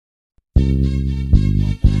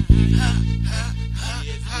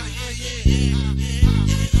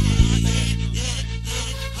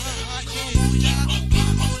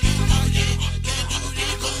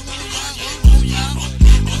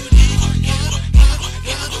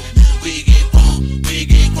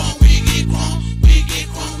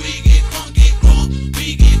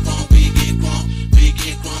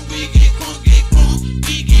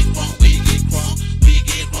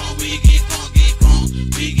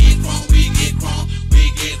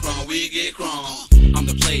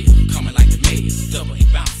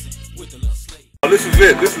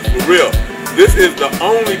it. This is for real. This is the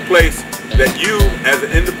only place that you, as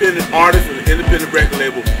an independent artist and an independent record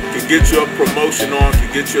label, can get your promotion on,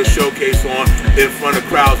 can get your showcase on in front of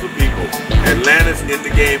crowds of people. Atlanta's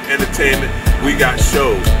NDa'Game Entertainment, we got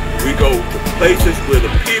shows. We go to places where the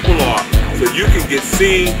people are, so you can get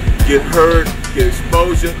seen, get heard, get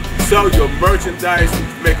exposure, sell your merchandise,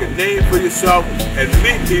 make a name for yourself, and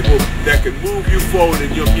meet people that can move you forward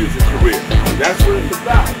in your music career. That's what it's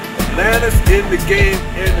about. Atlanta's NDa'Game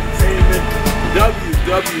Entertainment,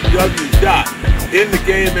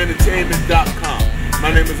 www.NDa'GameEntertainment.com.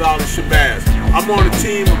 My name is Ali Shabazz. I'm on a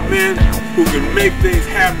team of men who can make things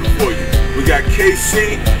happen for you. We got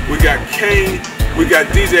KC, we got Kane, we got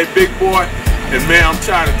DJ Big Boy, and man, I'm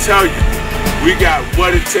trying to tell you, we got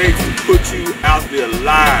what it takes to put you out there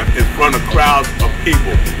live in front of crowds of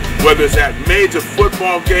people. Whether it's at major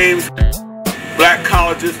football games, black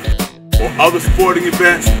colleges, or other sporting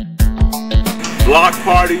events, block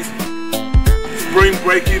parties, spring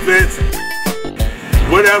break events,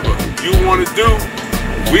 whatever you want to do,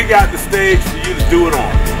 we got the stage for you to do it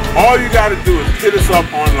on. All you got to do is hit us up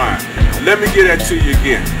online. Let me get that to you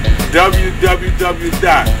again.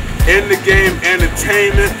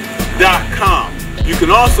 www.NDa'GameEntertainment.com. You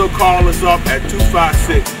can also call us up at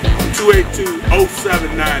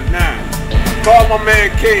 256-282-0799. Call my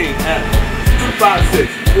man King at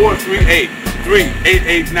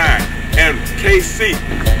 256-438-3889. And KC,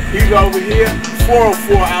 he's over here,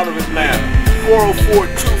 404 out of Atlanta,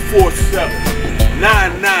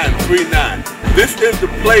 404-247-9939. This is the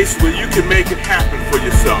place where you can make it happen for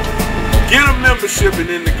yourself. Get a membership in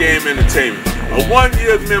NDa'Game Entertainment. A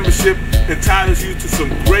 1-year membership entitles you to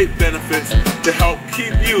some great benefits to help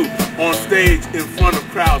keep you on stage in front of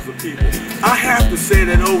crowds of people. I have to say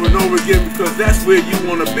that over and over again because that's where you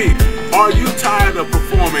want to be. Are you tired of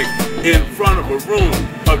performing in front of a room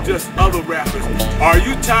of just other rappers? Are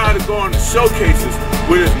you tired of going to showcases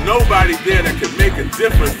where there's nobody there that can make a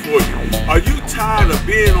difference for you? Are you tired of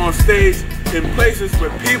being on stage in places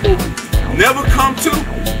where people never come to?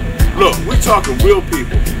 Look, we're talking real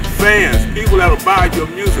people, fans, people that'll buy your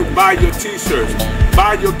music, buy your t-shirts,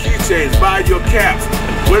 buy your keychains, buy your caps,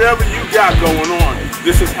 whatever you got going on.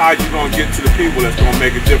 This is how you're going to get to the people that's going to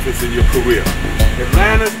make a difference in your career.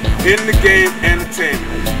 Atlanta's NDa'Game Entertainment.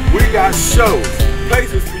 We got shows,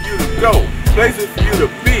 places for you to go, places for you to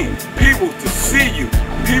be, people to see you,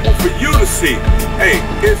 people for you to see. Hey,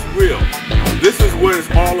 it's real. This is what it's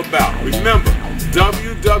all about. Remember,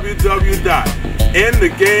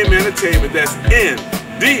 www.NDa'Game Entertainment, that's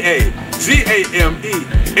NDa'Game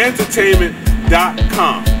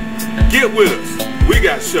Entertainment.com. Get with us. We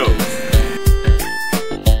got shows.